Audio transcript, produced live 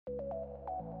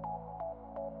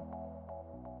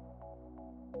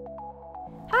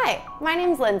Hi, my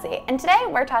name's Lindsay, and today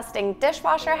we're testing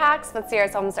dishwasher hacks with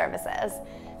Sears Home Services.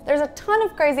 There's a ton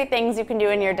of crazy things you can do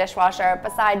in your dishwasher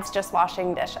besides just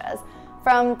washing dishes.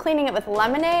 From cleaning it with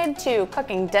lemonade to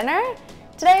cooking dinner,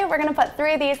 today we're going to put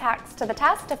 3 of these hacks to the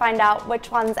test to find out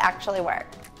which ones actually work.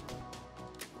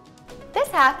 This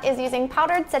hack is using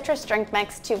powdered citrus drink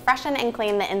mix to freshen and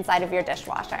clean the inside of your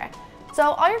dishwasher. So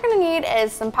all you're going to need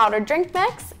is some powdered drink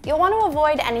mix. You'll want to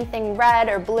avoid anything red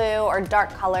or blue or dark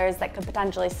colors that could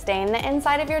potentially stain the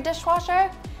inside of your dishwasher.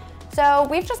 So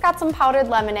we've just got some powdered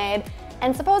lemonade,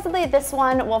 and supposedly this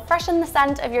one will freshen the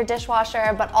scent of your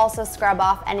dishwasher but also scrub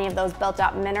off any of those built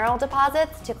up mineral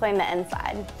deposits to clean the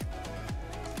inside.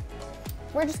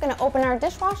 We're just going to open our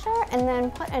dishwasher and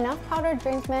then put enough powdered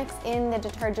drink mix in the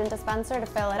detergent dispenser to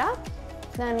fill it up.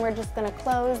 Then we're just going to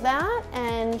close that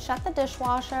and shut the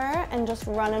dishwasher and just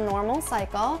run a normal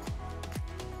cycle.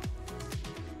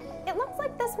 It looks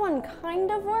like this one kind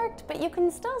of worked, but you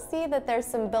can still see that there's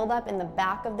some buildup in the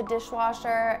back of the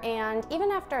dishwasher, and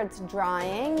even after it's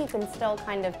drying, you can still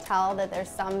kind of tell that there's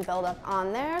some buildup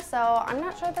on there, so I'm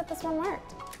not sure that this one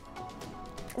worked.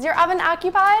 Is your oven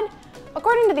occupied?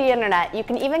 According to the internet, you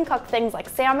can even cook things like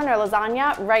salmon or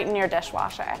lasagna right in your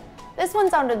dishwasher. This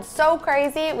one sounded so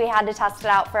crazy, we had to test it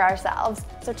out for ourselves.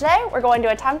 So today, we're going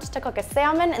to attempt to cook a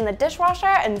salmon in the dishwasher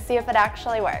and see if it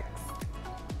actually works.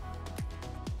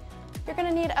 You're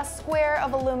gonna need a square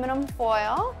of aluminum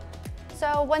foil.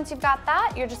 So once you've got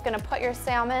that, you're just gonna put your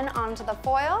salmon onto the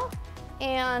foil,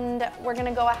 and we're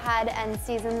gonna go ahead and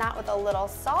season that with a little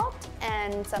salt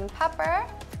and some pepper.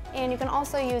 And you can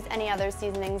also use any other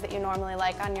seasonings that you normally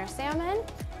like on your salmon.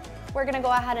 We're gonna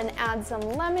go ahead and add some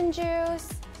lemon juice,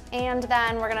 and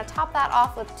then we're gonna top that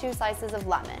off with 2 slices of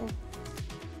lemon.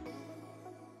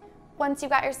 Once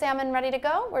you've got your salmon ready to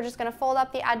go, we're just gonna fold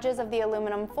up the edges of the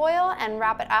aluminum foil and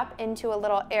wrap it up into a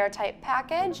little airtight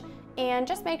package, and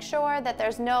just make sure that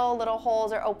there's no little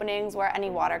holes or openings where any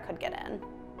water could get in.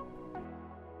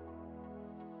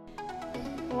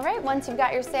 All right, once you've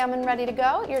got your salmon ready to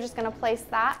go, you're just gonna place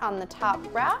that on the top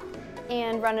rack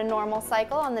and run a normal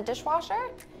cycle on the dishwasher.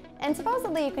 And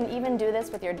supposedly you can even do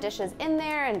this with your dishes in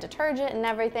there and detergent and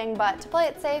everything, but to play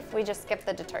it safe, we just skip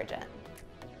the detergent.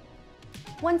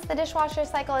 Once the dishwasher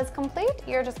cycle is complete,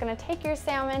 you're just gonna take your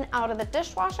salmon out of the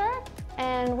dishwasher,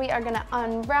 and we are gonna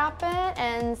unwrap it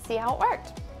and see how it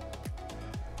worked.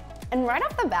 And right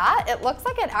off the bat, it looks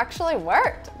like it actually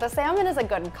worked. The salmon is a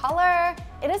good color.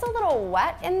 It is a little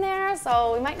wet in there,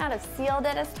 so we might not have sealed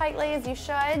it as tightly as you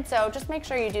should, so just make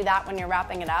sure you do that when you're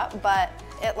wrapping it up, but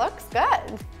it looks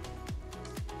good.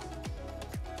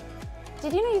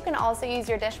 Did you know you can also use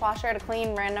your dishwasher to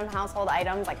clean random household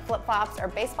items like flip-flops or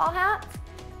baseball hats?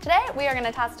 Today, we are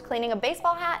gonna test cleaning a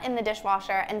baseball hat in the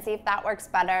dishwasher and see if that works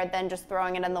better than just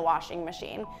throwing it in the washing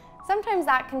machine. Sometimes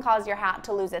that can cause your hat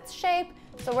to lose its shape,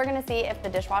 so we're gonna see if the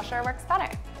dishwasher works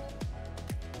better.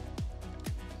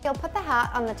 You'll put the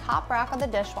hat on the top rack of the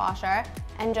dishwasher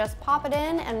and just pop it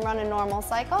in and run a normal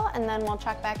cycle, and then we'll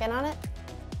check back in on it.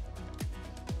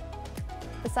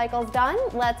 The cycle's done.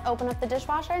 Let's open up the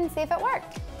dishwasher and see if it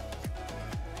worked.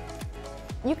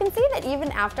 You can see that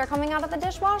even after coming out of the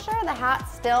dishwasher, the hat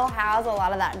still has a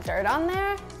lot of that dirt on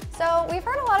there. So we've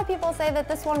heard a lot of people say that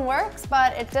this one works,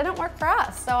 but it didn't work for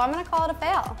us, so I'm gonna call it a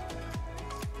fail.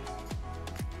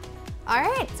 All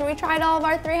right, so we tried all of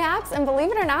our 3 hacks, and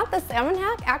believe it or not, the salmon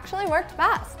hack actually worked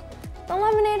best. The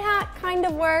lemonade hack kind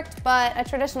of worked, but a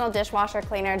traditional dishwasher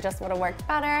cleaner just would have worked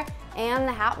better, and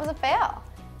the hat was a fail.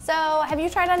 So have you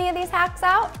tried any of these hacks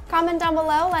out? Comment down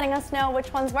below letting us know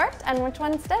which ones worked and which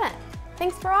ones didn't.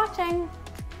 Thanks for watching.